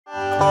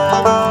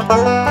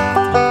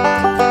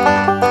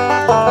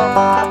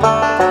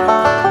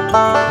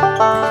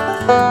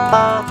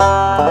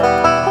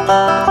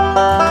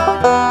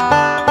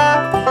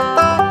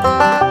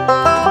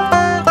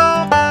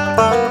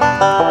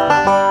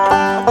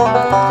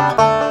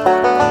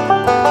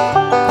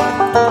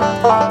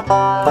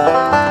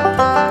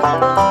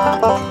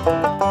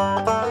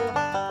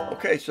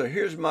so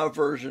here's my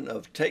version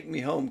of Take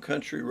Me Home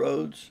Country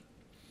Roads.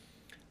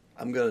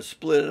 I'm going to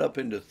split it up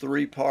into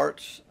 3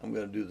 parts. I'm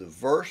going to do the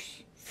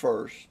verse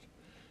first,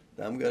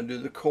 then I'm going to do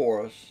the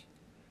chorus,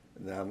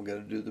 and then I'm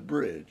going to do the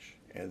bridge.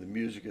 And the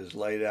music is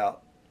laid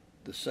out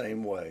the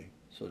same way.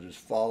 So just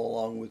follow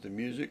along with the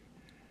music,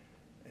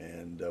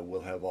 and we'll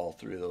have all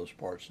 3 of those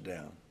parts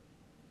down.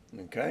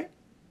 Okay?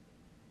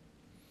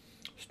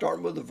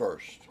 Starting with the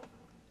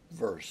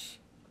verse.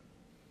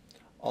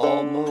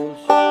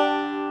 Almost,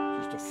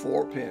 just a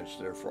 4 pinch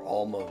there for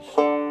almost.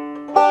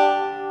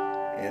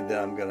 And then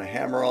I'm going to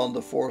hammer on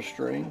the 4th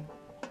string.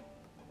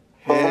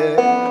 Heaven.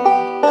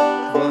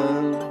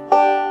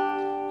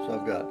 So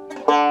I've got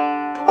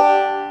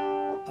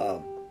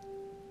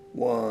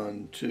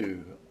 1,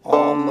 2,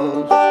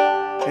 almost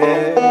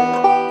heaven.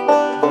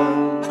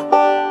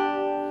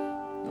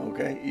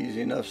 Okay,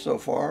 easy enough so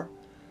far.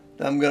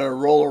 Then I'm going to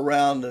roll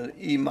around an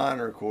E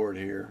minor chord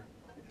here.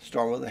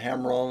 Start with a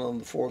hammer on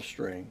the 4th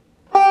string.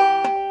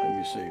 Let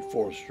me see,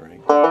 4th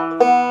string.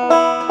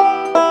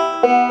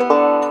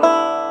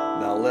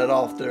 Now let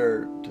off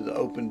there to the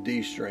open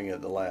D string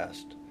at the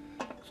last.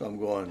 So I'm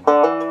going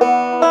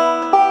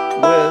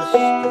West,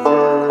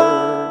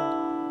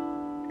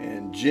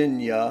 and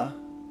Ginya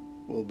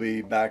will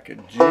be back at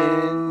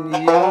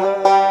Ginya.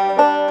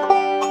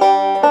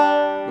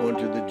 Going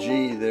to the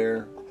G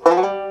there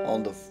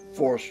on the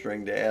 4th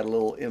string to add a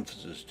little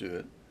emphasis to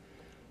it.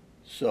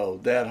 So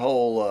that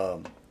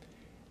whole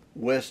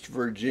West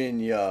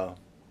Virginia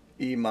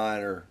E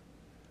minor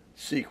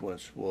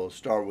sequence will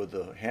start with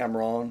the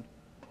hammer on.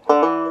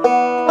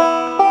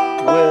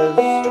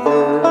 West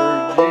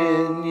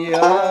Virginia,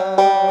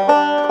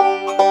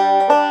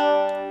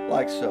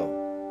 like so.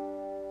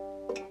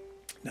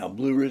 Now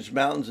Blue Ridge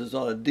Mountains is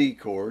on a D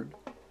chord.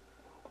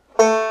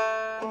 Blue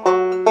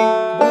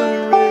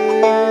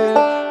Ridge.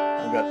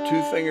 I've got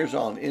 2 fingers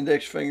on,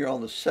 index finger on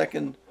the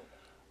 2nd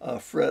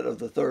fret of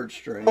the 3rd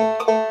string,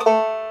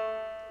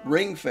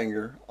 ring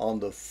finger on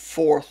the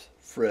 4th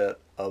fret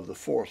of the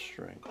 4th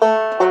string. It's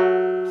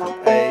an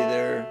A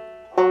there,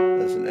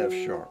 that's an F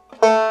sharp.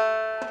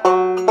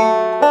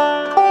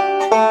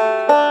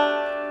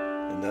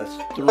 And that's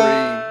 3,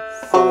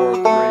 4,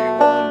 3,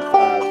 1,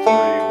 5, 3, 1.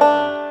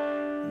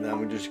 And then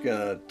I'm just going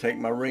to take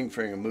my ring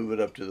finger and move it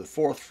up to the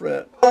 4th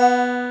fret.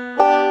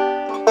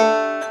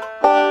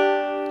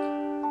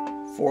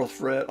 4th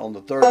fret on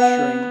the 3rd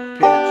string,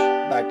 pinch,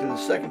 back to the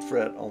 2nd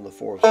fret on the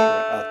 4th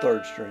string,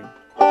 3rd string.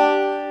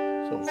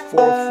 So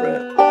 4th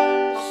fret,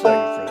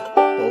 2nd fret,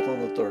 both on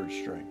the 3rd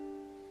string.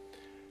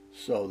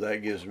 So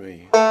that gives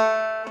me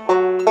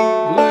Blue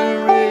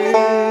Ridge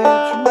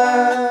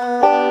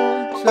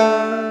Mountain.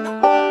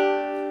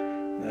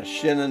 Now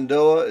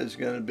Shenandoah is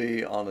going to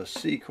be on a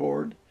C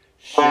chord.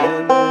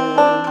 Shenandoah.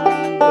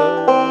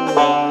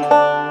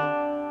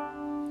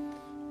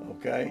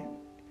 Okay,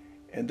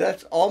 and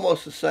that's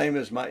almost the same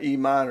as my E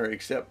minor,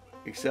 except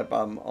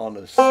I'm on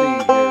a C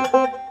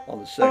here on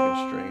the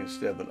 2nd string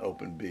instead of an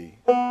open B.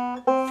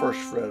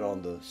 1st fret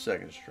on the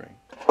 2nd string.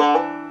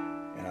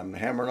 And I'm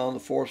hammering on the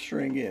 4th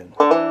string again.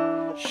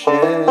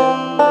 Shenandoah.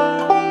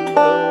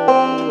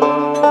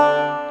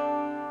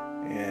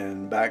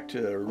 And back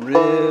to the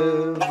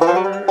river.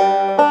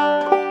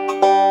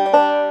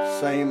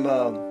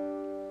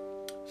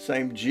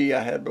 Same G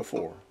I had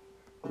before.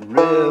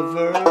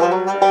 River.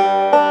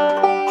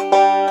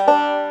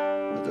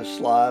 With a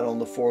slide on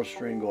the 4th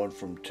string going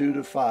from 2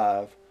 to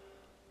 5.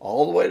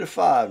 All the way to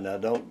 5. Now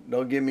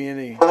don't give me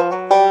any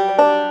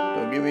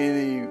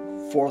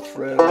 4th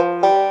fret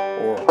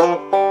or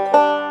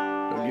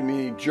don't give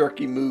me any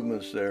jerky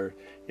movements there.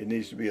 It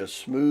needs to be a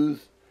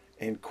smooth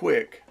and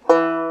quick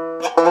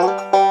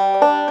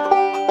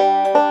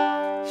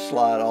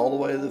slide all the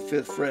way to the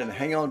 5th fret and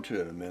hang on to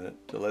it a minute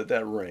to let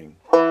that ring.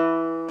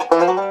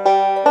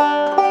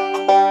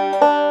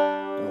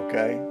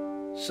 Okay,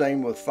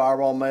 same with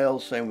Fireball Mail,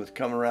 same with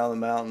Coming Around the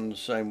Mountains,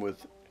 same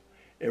with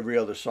every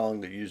other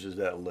song that uses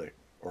that lick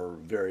or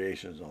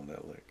variations on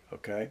that lick.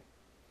 Okay,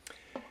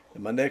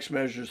 and my next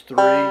measure is 3,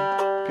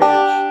 pinch,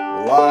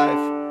 life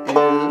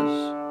is,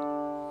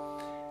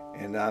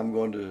 and I'm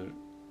going to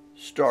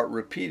start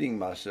repeating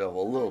myself a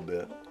little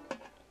bit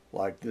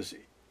like this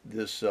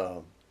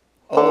oh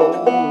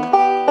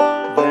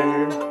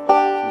there,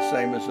 the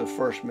same as the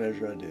first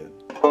measure I did.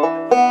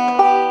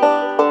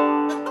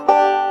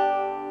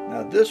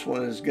 Now this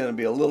one is going to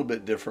be a little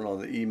bit different on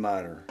the E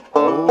minor.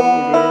 Older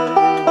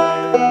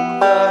than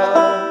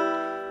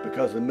thou,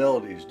 because the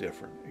melody is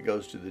different. It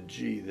goes to the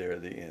G there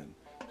at the end.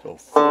 So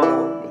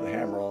 4 with a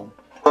hammer on.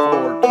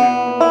 4, 2, 1,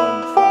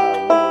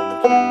 5,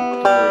 1, 2,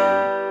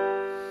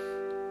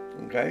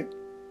 3. Okay?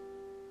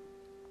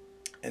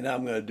 And now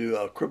I'm going to do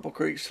a Cripple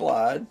Creek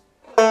slide.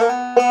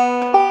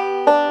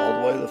 All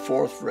the way to the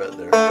 4th fret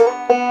there.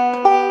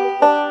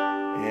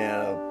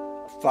 And a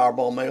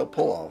Fireball Mail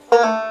pull-off.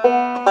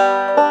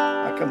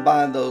 I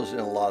combine those in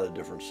a lot of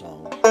different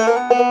songs.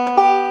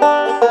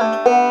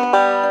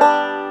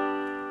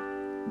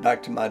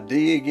 Back to my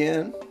D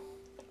again.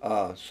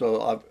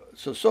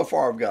 So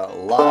far I've got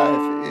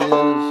life is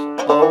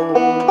oh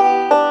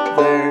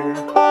there.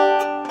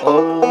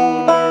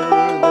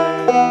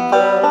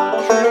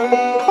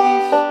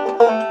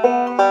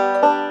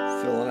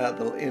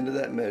 into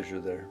that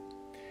measure there.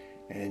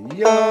 And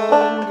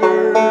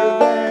younger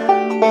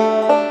than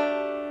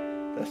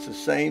the, that's the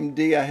same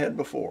D I had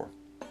before.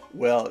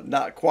 Well,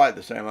 not quite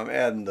the same. I'm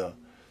adding the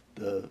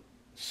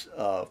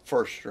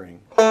first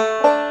string.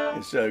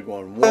 Instead of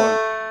going 1,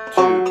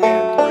 2, and 3,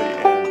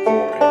 and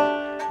 4,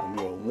 and I'm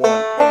going 1,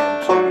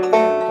 and 2, and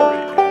 3,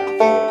 and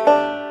 4,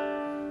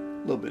 and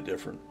a little bit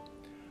different.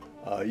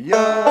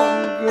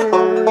 Younger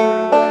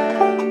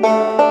than the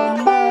mountain.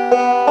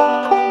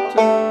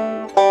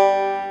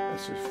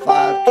 This is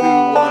 5, 2,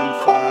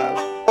 1,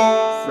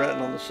 5,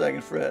 fretting on the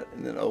second fret,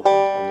 and then open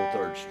on the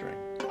third string.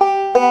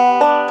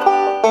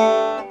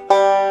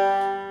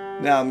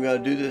 Now I'm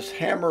going to do this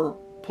hammer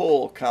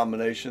pull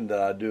combination that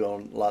I do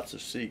on lots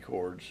of C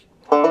chords.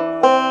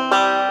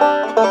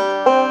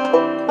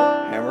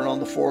 Hammering on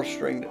the fourth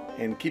string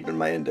and keeping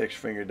my index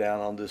finger down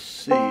on this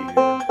C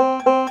here.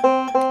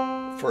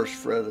 First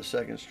fret of the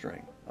second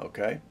string,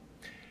 okay?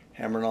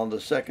 Hammering on the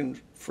second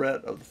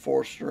fret of the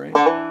fourth string.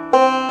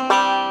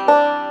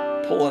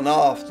 Pulling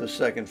off the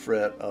second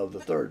fret of the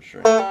third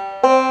string.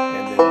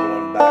 And then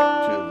going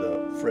back to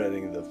the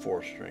fretting of the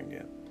fourth string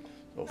again.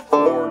 So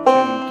 4, 2, 3,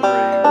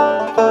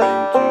 1, 3,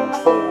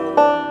 2, 4,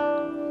 1,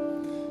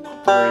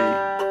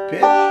 3,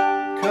 pitch,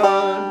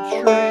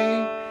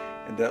 country,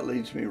 and that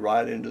leads me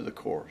right into the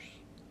chorus.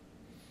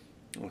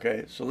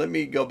 Okay, so let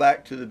me go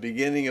back to the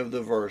beginning of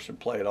the verse and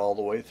play it all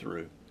the way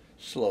through,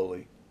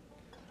 slowly.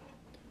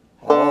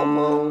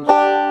 Almost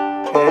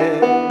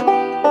heaven,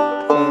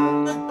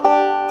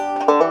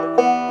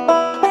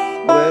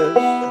 West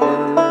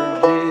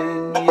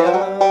Virginia,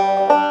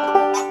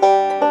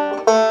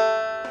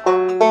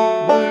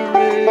 Blue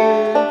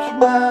Ridge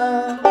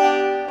Mountain,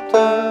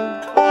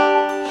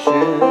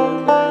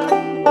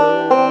 Shenandoah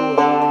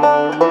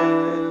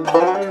River.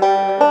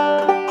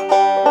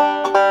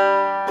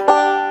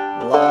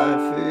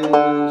 Life is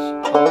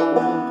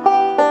old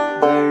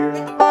there,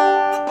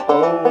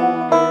 older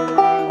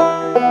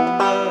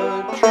than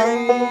the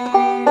trees,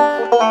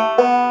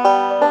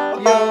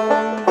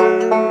 younger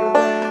than the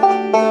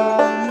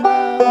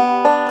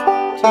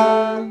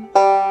mountain,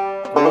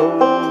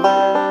 growing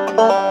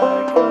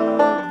like a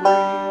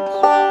breeze,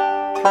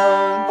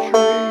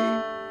 country.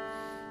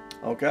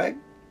 Okay?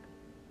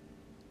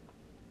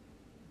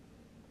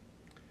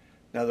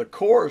 Now the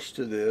chorus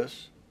to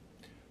this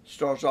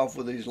starts off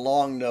with these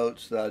long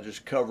notes that I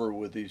just cover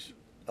with these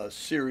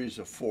series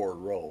of forward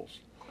rolls,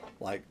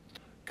 like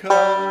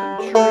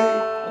country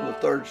on the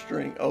third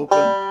string, open,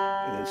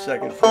 and then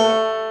second fret,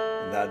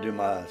 and I do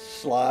my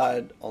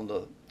slide on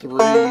the 3, 2, 1,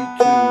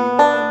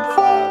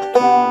 5, 2,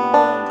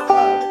 1,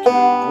 5, 2,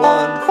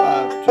 1,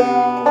 5, 2,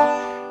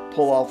 1,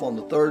 pull off on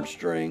the third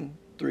string,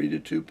 3 to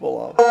 2 pull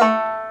off,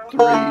 3, 2,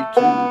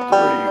 3,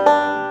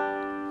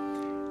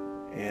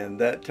 1, and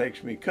that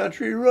takes me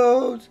country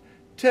roads,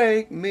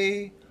 take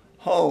me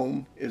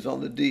home is on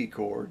the D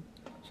chord,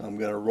 so I'm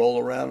going to roll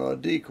around on a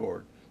D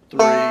chord. 3,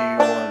 1,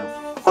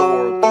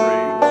 4, 3,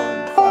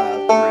 1,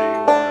 5, 3,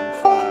 1,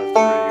 5,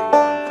 3,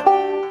 1,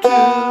 5, to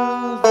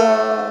the.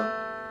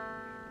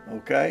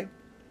 Okay,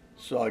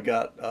 so I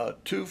got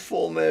 2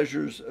 full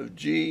measures of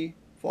G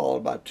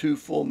followed by 2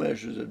 full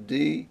measures of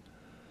D,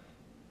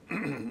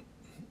 and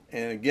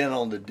again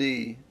on the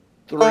D,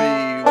 3,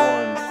 1, 4,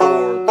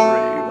 3,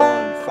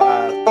 1,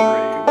 5, 3,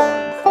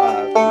 1,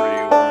 5, 3,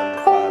 1,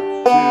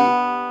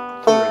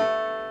 5, 2,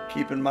 3.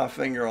 Keeping my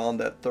finger on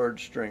that third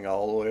string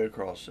all the way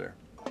across there.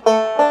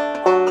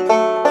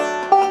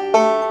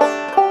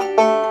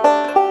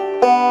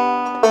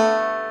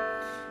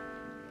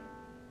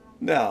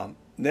 Now,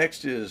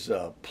 next is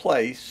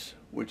place,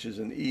 which is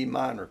an E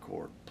minor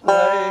chord. Play,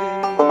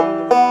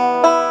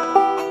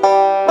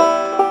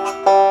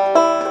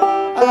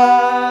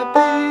 I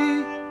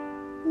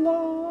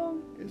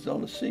belong is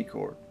on the C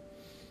chord.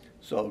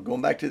 So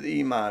going back to the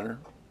E minor,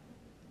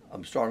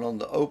 I'm starting on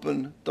the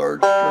open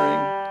third string,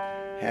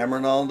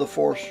 hammering on the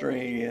fourth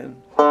string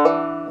again,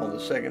 on the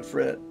second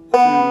fret, 2,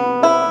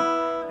 1,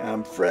 and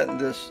I'm fretting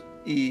this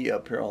E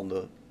up here on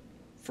the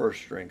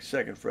first string,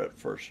 second fret,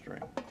 first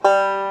string.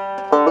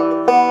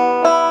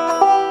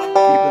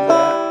 Keeping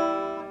that,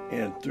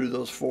 and through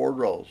those forward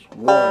rolls,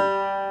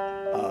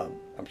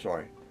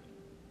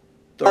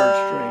 third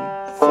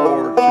string,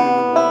 4, 2,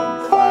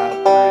 1, 5,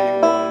 3,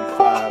 1,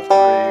 5, 3,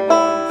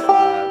 1,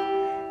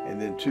 5, and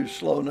then 2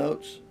 slow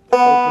notes,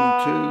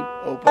 open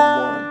 2, open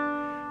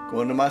 1,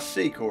 going to my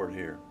C chord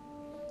here,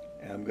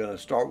 and I'm going to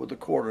start with the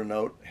quarter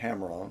note,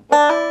 hammer on.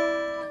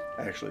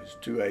 Actually, it's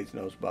 2/8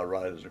 notes about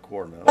right as a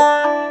quarter note.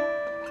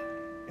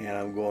 And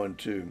I'm going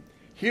to,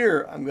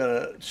 here I'm going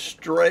to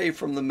stray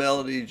from the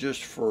melody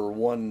just for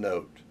 1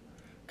 note,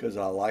 because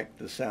I like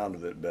the sound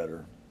of it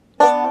better.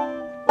 5,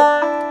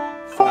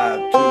 2,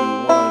 1,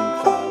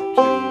 5,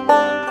 2, 1,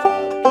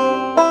 5,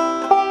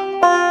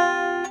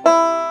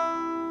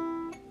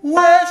 2.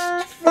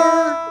 West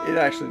Virginia. It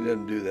actually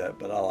doesn't do that,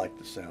 but I like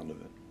the sound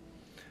of it.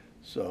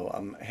 So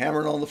I'm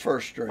hammering on the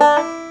first string,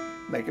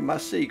 making my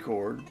C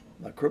chord,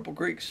 my Cripple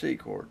Creek C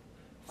chord.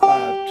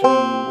 5, 2,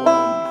 1,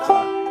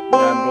 5. Now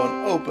I'm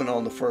going open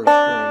on the first string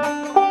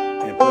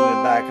and putting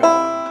it back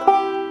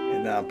on. And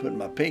And now I'm putting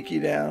my pinky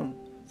down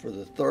for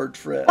the 3rd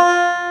fret,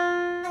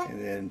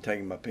 and then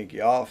taking my pinky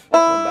off,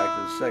 going back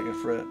to the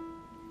 2nd fret.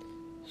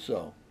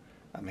 So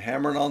I'm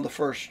hammering on the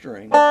 1st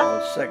string on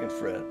the 2nd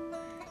fret,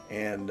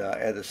 and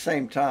at the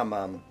same time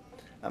I'm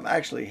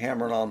actually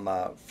hammering on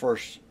my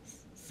 1st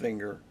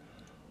finger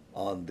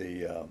on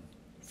the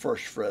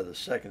 1st fret of the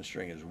 2nd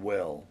string as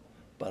well,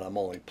 but I'm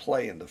only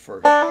playing the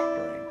 1st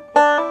string.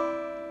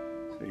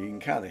 So you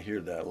can kind of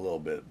hear that a little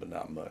bit, but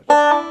not much.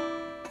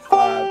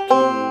 5, 2,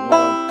 1,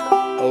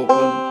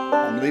 open.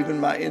 I'm leaving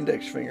my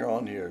index finger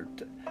on here,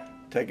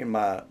 taking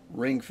my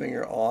ring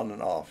finger on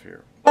and off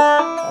here.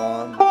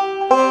 On, off,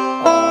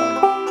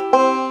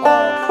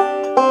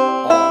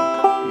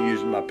 on.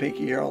 Using my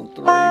pinky here on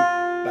 3,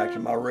 back to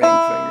my ring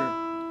finger.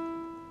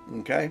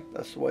 Okay,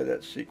 that's the way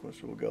that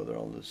sequence will go there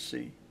on the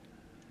C.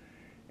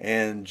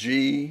 And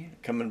G,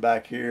 coming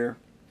back here,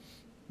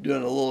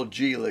 doing a little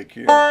G lick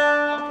here.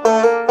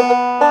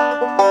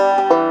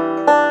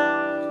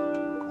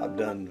 I've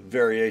done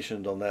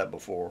variations on that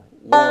before.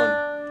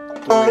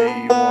 1, 3,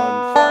 1,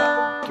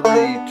 5, 3, 2,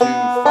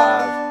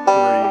 5,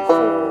 3,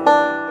 4,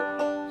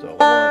 1. So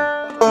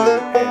 1, 2,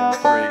 and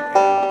 3,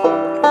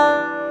 and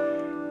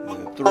 4,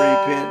 and the 3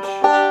 pinch.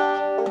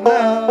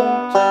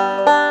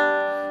 Mountain.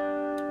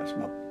 That's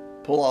my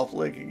pull-off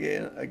lick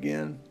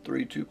again.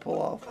 3, 2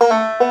 pull-off.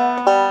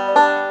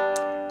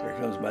 Here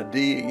comes my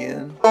D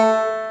again.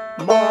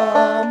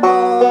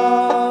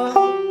 Mama,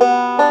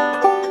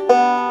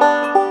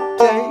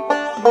 take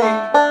me.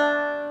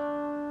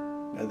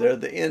 Now there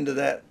at the end of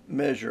that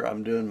measure,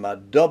 I'm doing my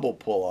double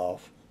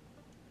pull-off.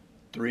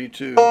 3,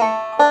 2, 3, 2,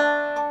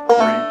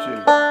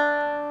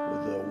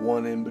 with the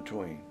 1 in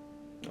between.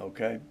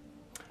 Okay?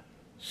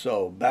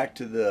 So back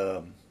to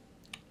the,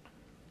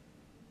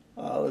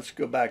 let's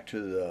go back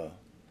to the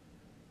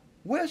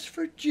West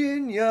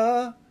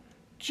Virginia,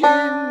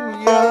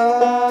 mountain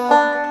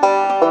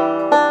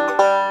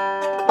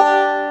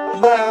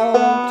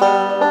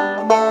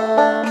mama,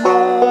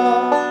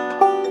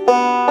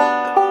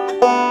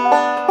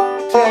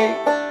 take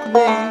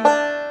me.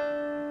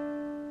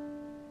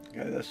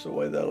 Okay, that's the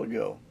way that'll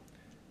go.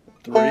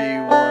 3,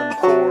 1,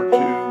 4, 2,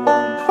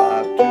 1,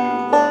 5, 2,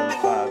 1,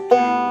 5, 2, 1,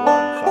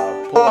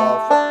 5. Pull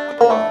off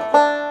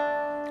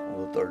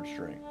on the 3rd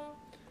string.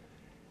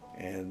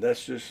 And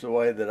that's just the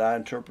way that I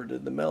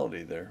interpreted the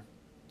melody there.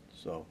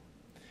 So,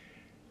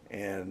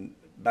 and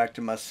back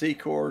to my C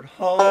chord,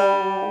 home.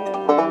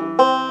 I'm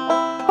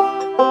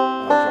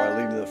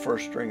sorry, leaving the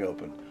 1st string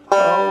open.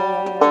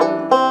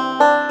 Home.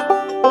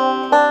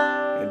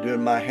 And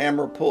doing my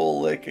hammer pull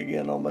lick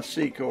again on my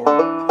C chord.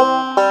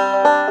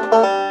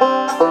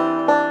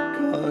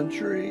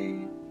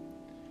 Country.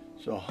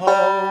 So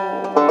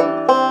home.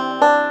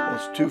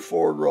 That's 2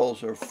 forward rolls.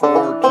 So 4, 2,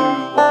 1,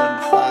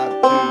 5, 2,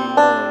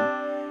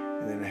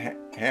 1. And then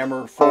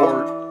hammer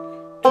 4,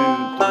 2, 3,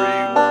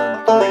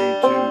 1,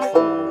 3, 2,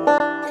 4.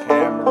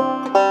 Hammer,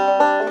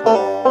 pull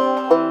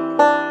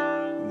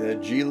off. And then a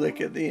G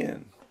lick at the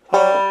end.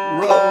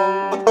 Roll.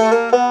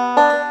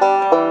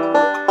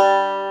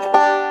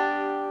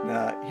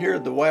 Now here,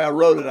 the way I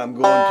wrote it, I'm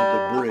going to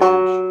the bridge.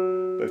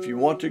 But if you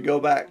want to go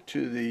back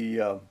to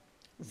the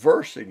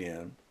verse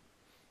again,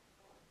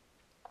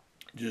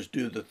 just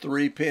do the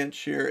 3 pinch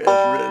here as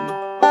written.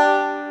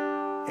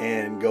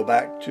 And go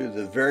back to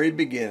the very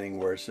beginning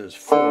where it says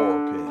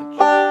 4 pinch.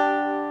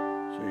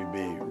 So you'd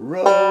be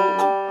roll.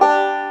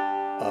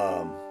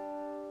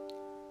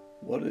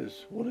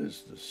 What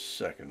is the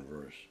 2nd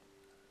verse?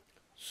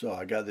 So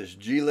I got this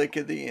G lick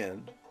at the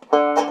end.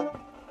 3,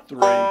 3, 2, 1, 3,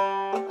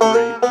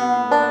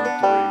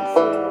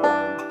 4,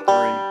 1, 3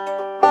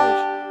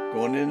 pinch.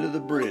 Going into the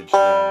bridge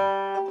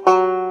now.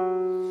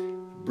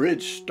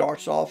 Bridge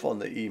starts off on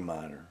the E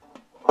minor.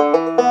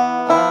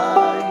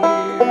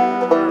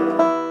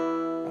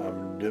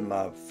 Doing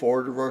my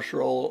forward reverse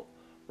roll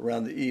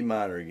around the E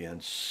minor again,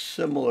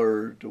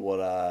 similar to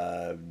what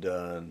I've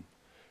done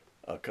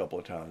a couple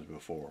of times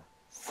before.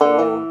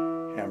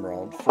 4, hammer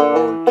on 4,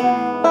 2, 1,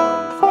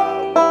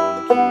 5,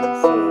 1, 2,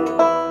 4,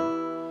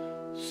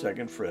 1.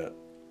 2nd fret,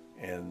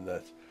 and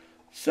that's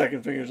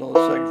 2nd finger's on the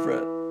 2nd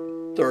fret,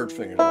 3rd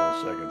finger's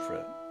on the 2nd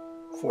fret.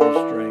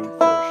 4th string,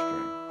 1st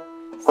string.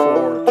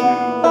 4, 2,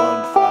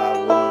 1,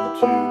 5, 1,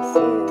 2,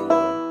 4,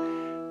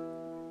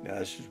 1. Now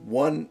it's just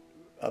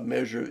a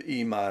measure of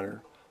E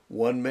minor,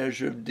 1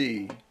 measure of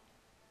D.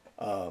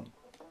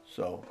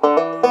 So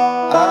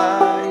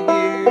I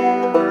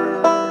hear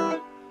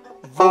her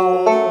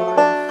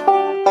voice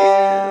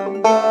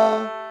in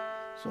the.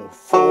 So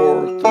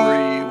 4, 3,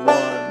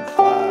 1,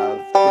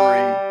 5,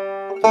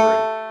 3, 3.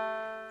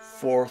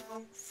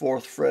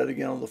 4th fret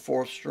again on the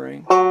 4th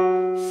string.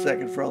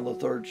 2nd fret on the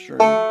 3rd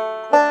string.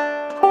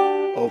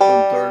 Open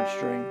 3rd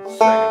string,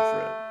 2nd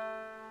fret.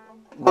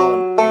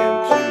 1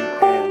 and 2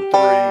 and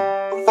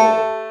 3, 4.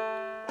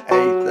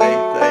 8th,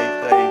 8th,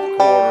 8th, 8th,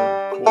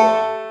 quarter,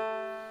 quarter.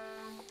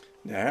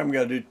 Now I'm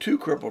going to do 2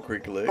 Cripple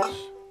Creek licks.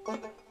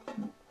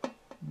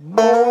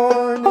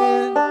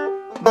 Morning,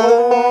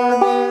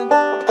 morning,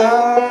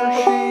 our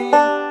sheep.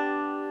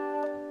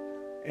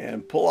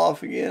 And pull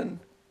off again.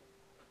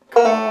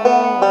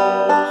 Call.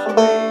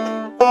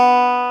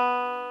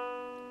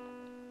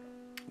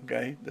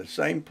 the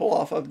same pull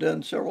off I've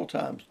done several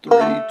times. 3, 2, 3,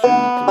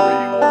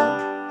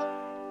 1.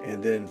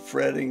 And then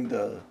fretting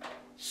the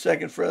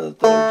second fret of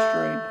the third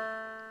string,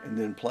 and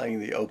then playing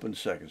the open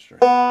second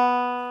string.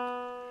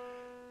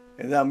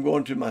 And then I'm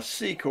going to my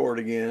C chord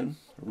again.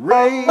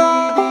 Radio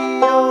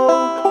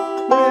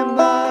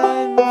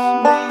reminds me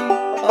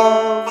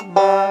of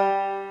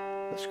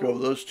my. Let's go over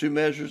those two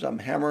measures. I'm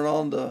hammering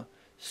on the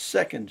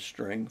second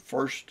string,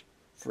 first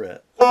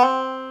fret.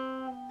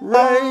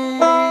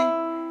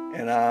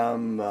 And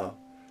I'm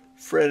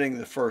fretting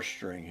the first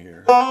string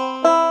here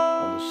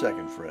on the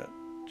second fret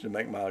to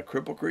make my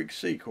Cripple Creek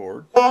C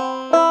chord.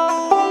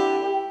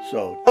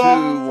 So 2,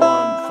 1,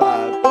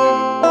 5, 2, 1,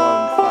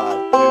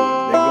 5, 2.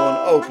 Then going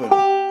open.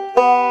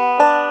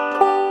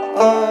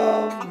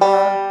 Of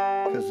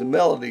my, because the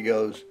melody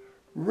goes,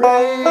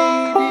 radio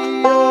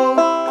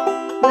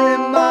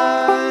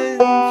reminds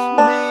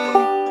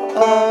me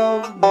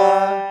of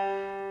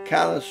my.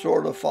 Kind of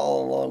sort of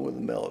follow along with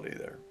the melody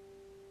there.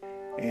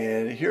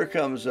 And here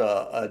comes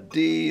a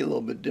D, a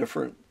little bit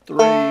different. 3,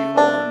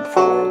 1,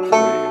 4, 3,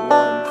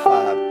 1,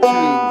 5, 2,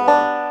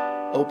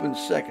 1. Open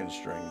second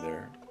string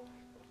there.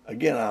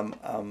 Again,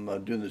 I'm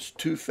doing this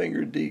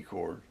 2-finger D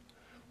chord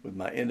with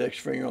my index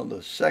finger on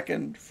the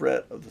second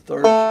fret of the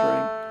third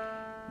string,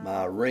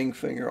 my ring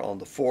finger on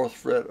the fourth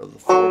fret of the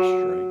fourth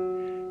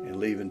string, and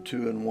leaving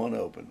 2 and 1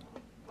 open.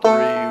 3,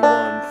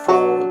 1,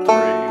 4, 3,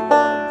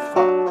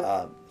 1,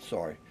 5.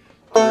 Sorry.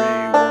 3,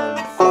 1,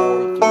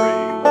 4, 3,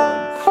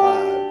 1,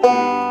 5, 2,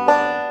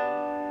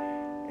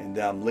 1. And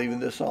I'm leaving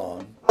this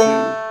on. 2,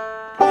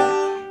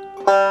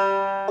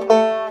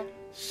 pinch.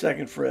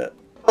 Second fret.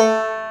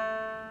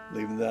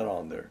 Leaving that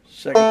on there.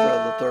 Second fret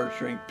of the third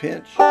string,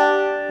 pinch,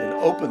 then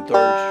open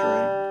third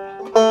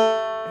string,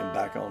 and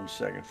back on the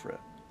second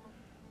fret.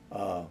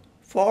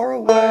 Far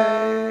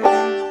away,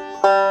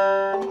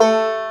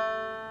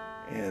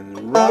 and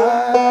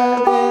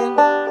riding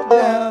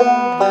down the.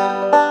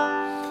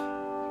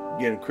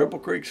 Again,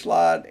 Cripple Creek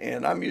slide,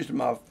 and I'm using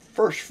my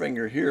first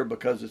finger here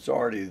because it's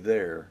already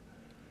there.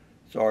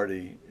 It's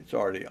already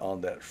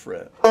on that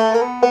fret.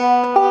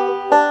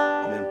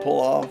 And then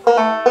pull off.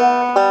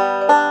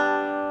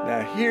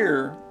 Now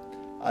here,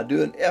 I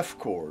do an F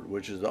chord,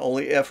 which is the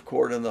only F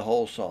chord in the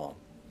whole song.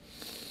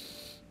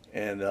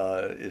 And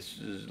it's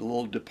just a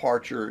little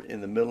departure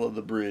in the middle of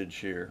the bridge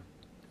here.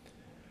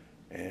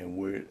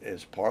 And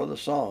it's part of the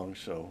song,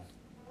 so.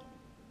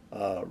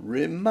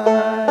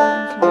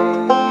 Reminds me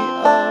of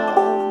my.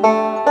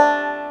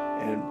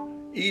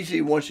 And easy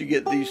once you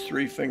get these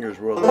 3 fingers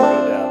where they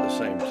go down at the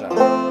same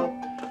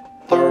time.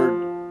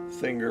 Third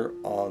finger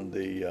on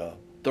the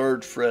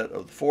third fret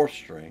of the fourth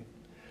string.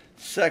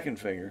 Second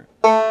finger,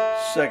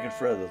 second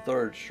fret of the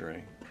third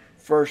string.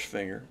 First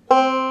finger,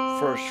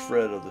 first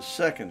fret of the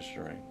second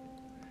string.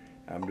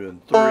 I'm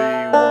doing 3,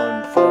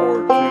 1,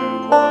 4, 2, 1,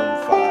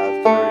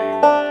 5, 3, 1.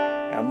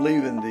 I'm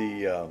leaving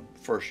the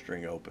first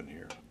string open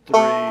here. 3,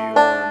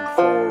 1,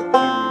 4, 2,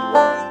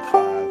 1,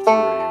 5, 3,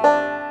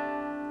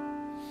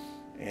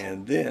 1.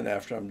 And then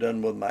after I'm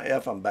done with my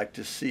F, I'm back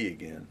to C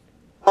again.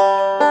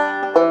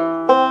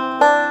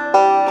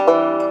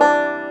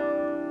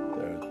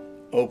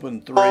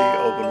 Open 3,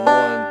 open 1,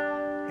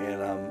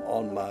 and I'm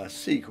on my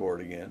C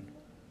chord again.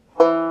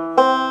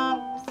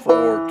 4, 2,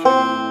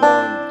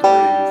 1, 3,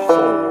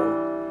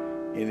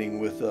 4, ending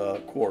with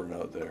a quarter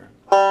note there.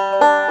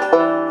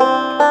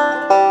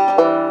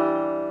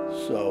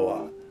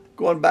 So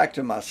going back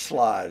to my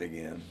slide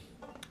again.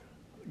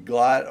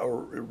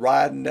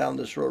 Riding down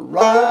this road.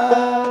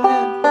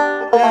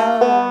 Riding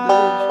down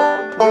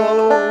this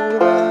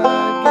road,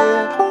 I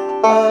get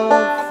a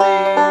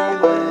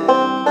feeling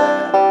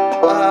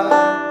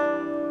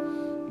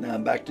that now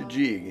I'm back to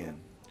G again.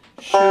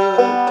 Should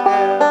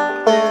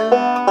have been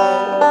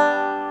home.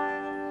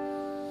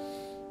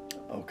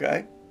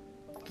 Okay.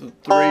 3, 2,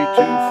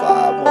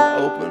 5,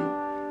 1 open,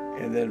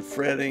 and then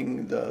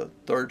fretting the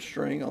third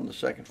string on the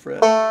second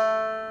fret.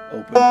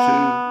 Open 2,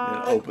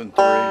 then open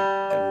 3,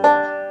 and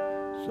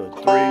 1. So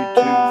 3, 2,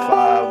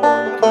 5,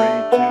 1, 3, 2,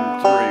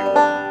 3,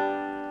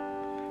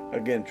 1.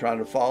 Again, trying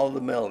to follow the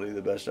melody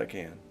the best I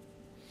can.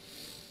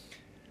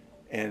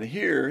 And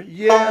here,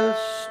 yesterday,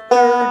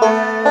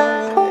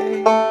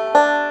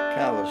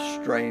 kind of a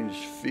strange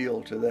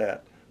feel to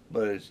that,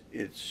 but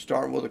it's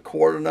starting with a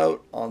quarter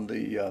note on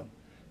the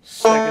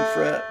second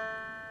fret,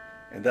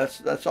 and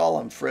that's all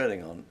I'm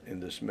fretting on in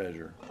this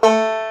measure.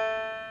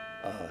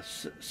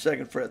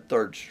 Second fret,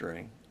 third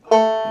string,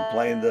 and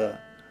playing the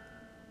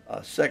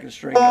second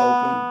string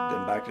open,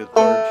 then back to the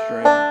third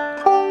string,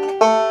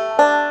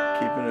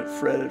 keeping it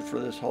fretted for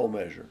this whole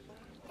measure.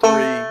 3,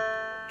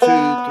 2, 3,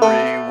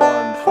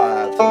 1,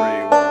 5, 3,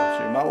 1.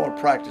 So you might want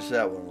to practice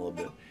that one a little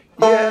bit.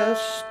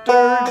 Yesterday,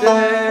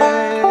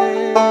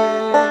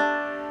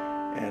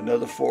 and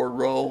another forward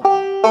roll.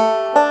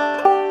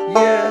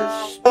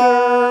 Yesterday,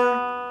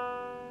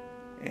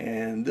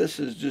 and this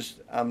is just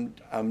I'm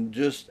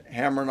just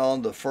hammering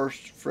on the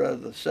first fret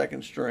of the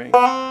second string,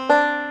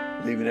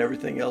 leaving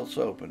everything else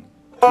open.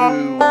 2,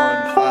 1, 5,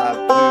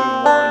 2,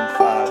 1,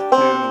 5, 2,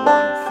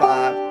 1,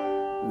 5,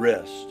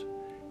 rest,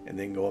 and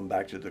then going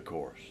back to the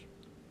chorus.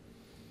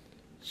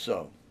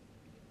 So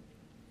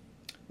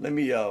let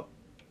me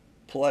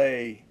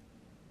play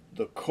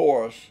the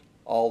chorus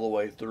all the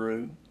way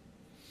through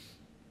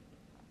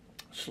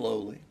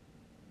slowly.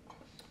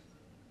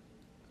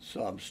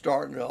 So I'm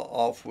starting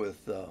off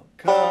with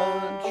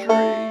country,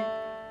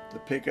 the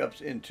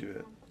pickups into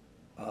it,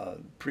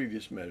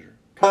 previous measure.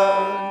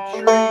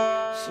 Country,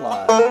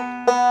 slide,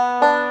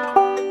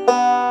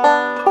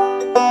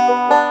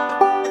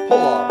 pull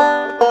off.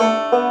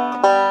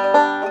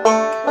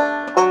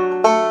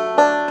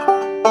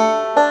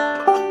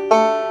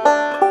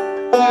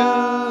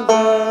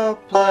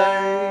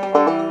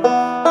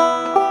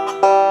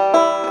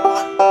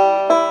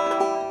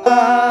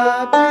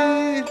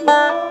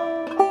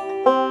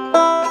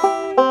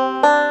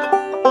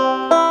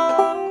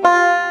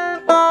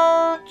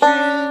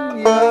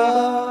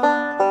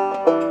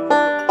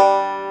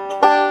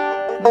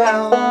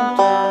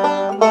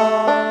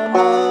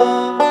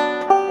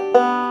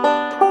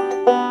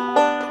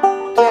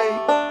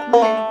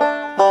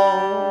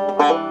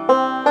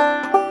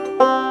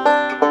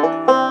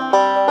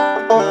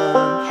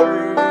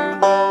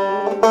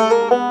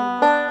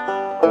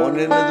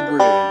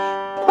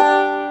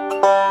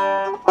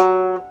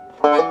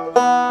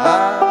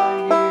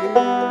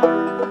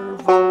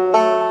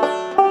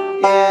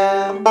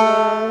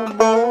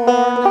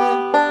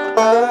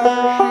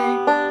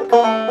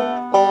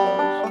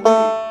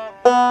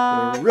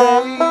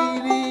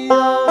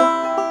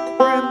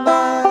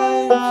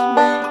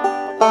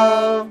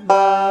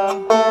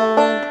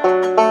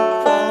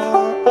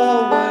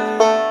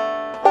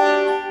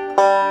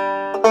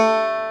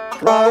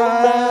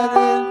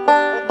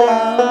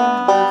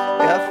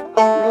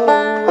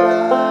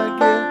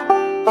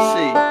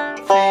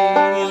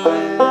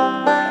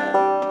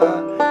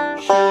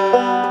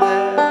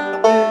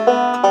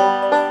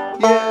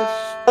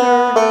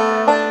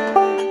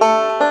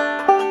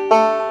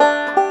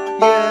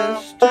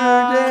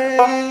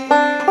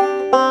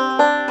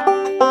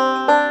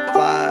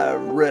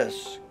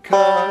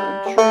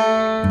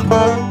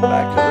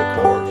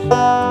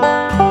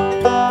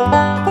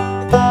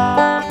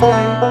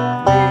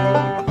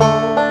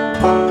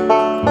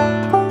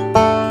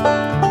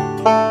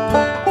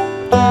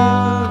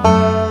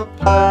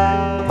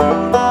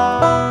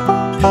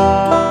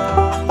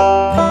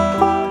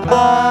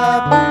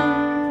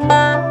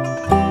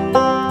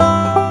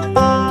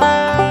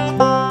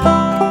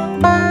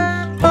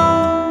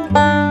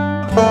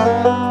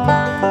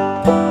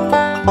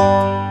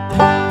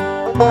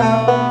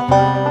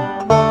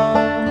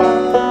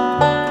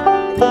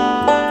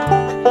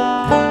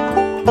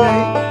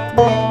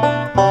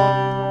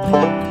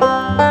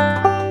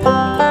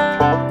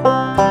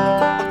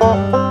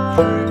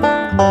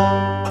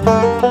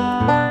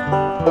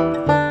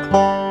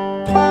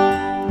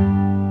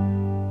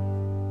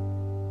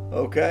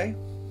 Okay,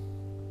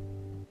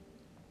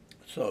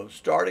 so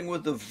starting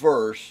with the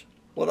verse,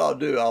 what I'll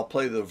do, I'll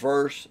play the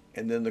verse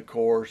and then the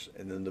chorus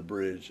and then the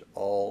bridge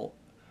all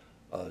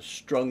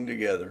strung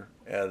together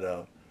at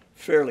a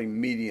fairly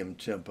medium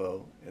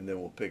tempo, and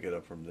then we'll pick it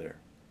up from there.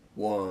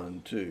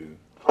 1, 2.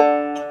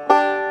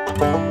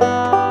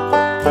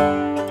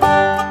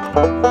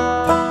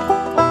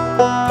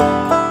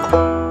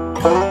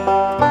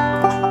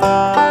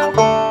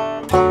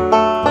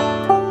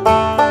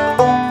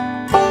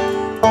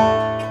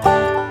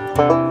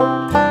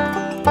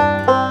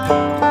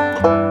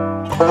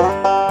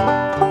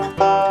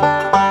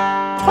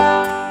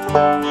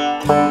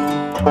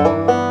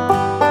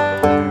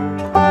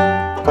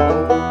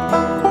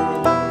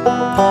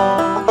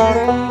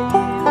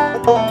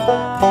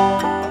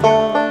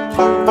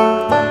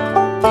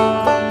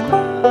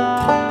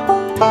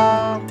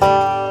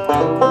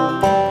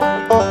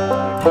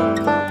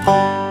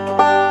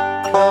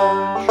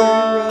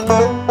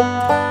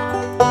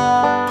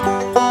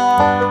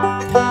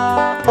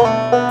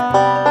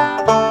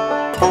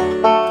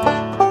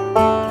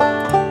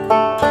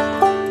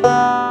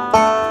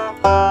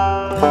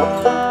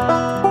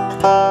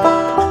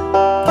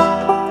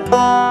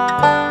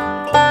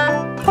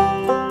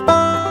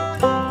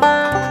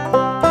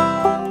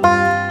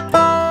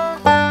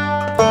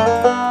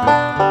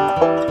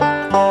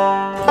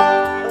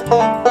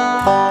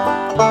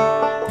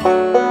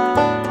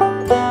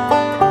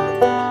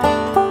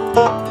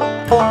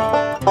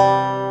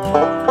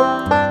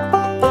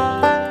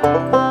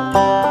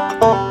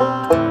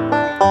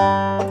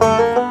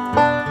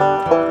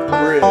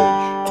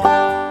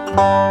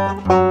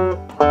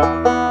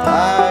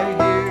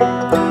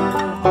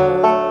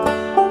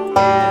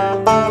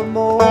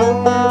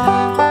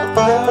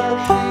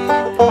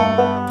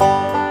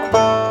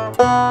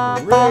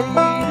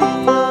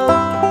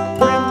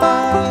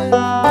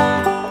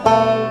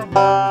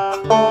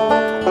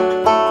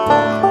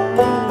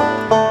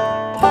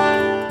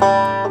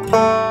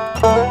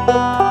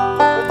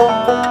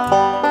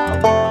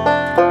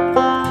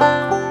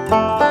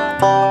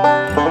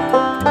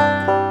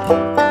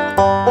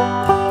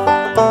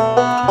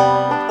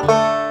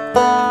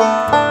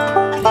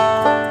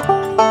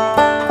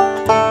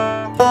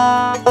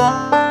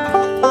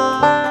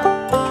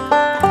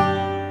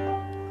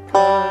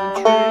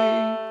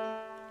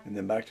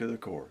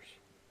 chorus.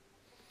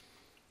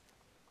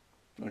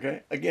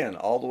 Okay, again,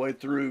 all the way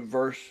through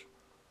verse,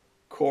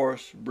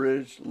 chorus,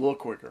 bridge, a little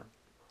quicker.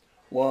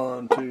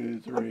 1, 2,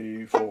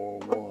 3, 4,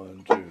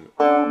 1,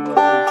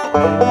 2.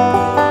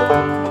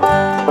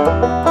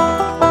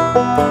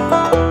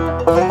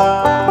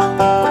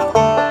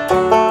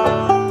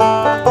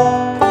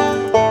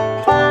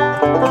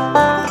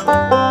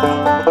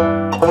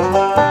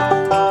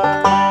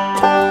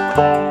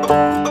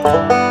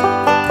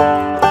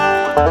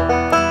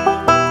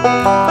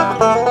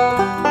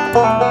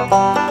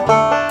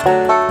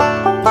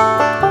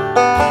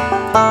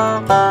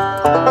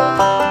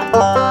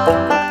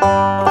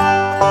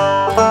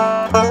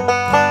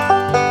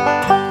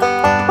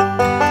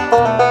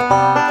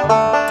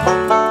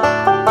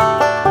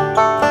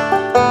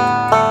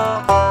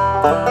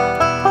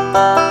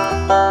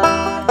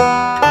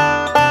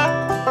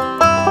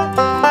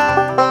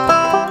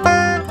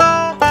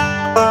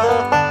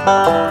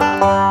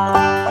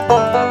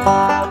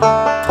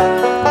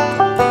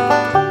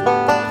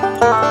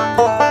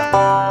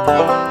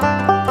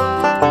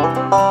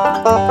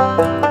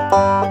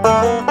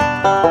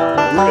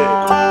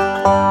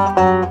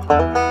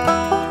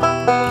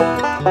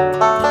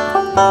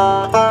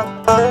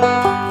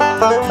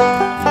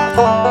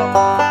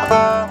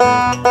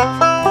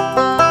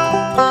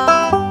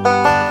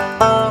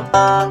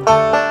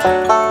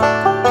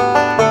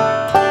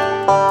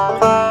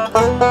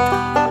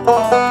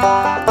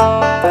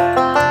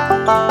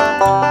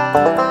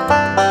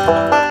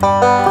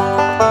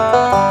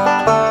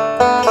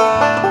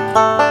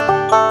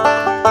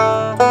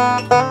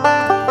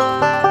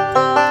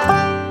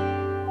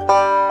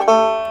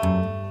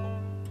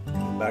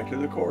 Back to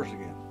the chorus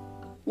again.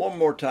 One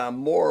more time,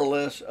 more or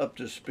less up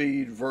to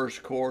speed, verse,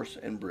 chorus,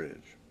 and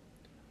bridge.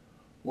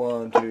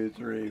 1, 2,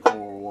 3,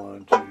 4,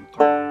 1, 2,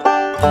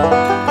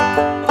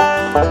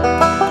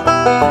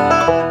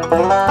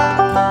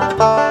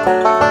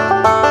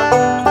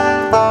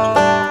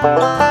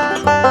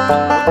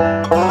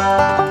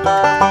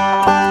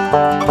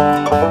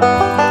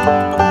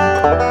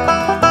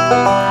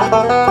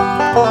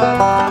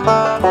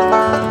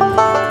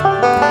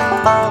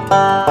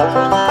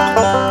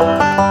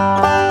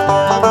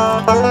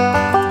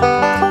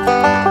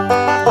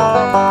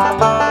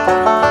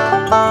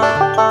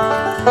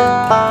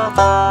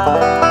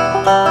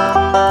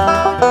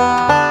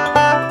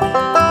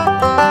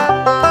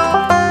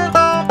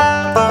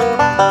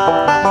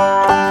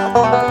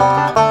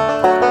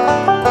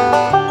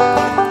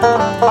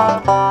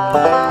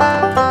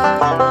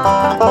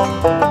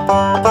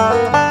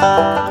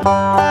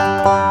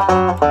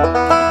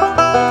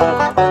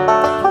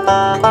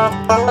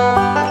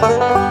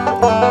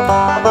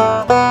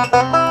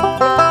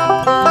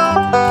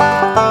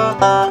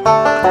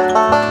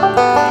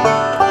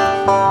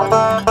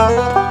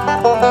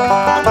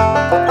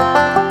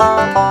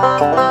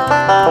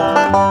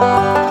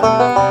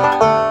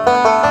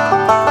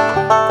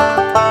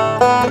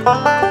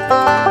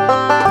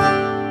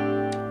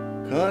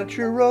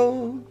 country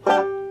road,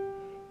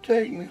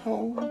 take me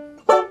home.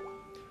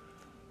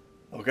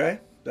 Okay,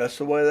 that's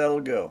the way that'll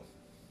go.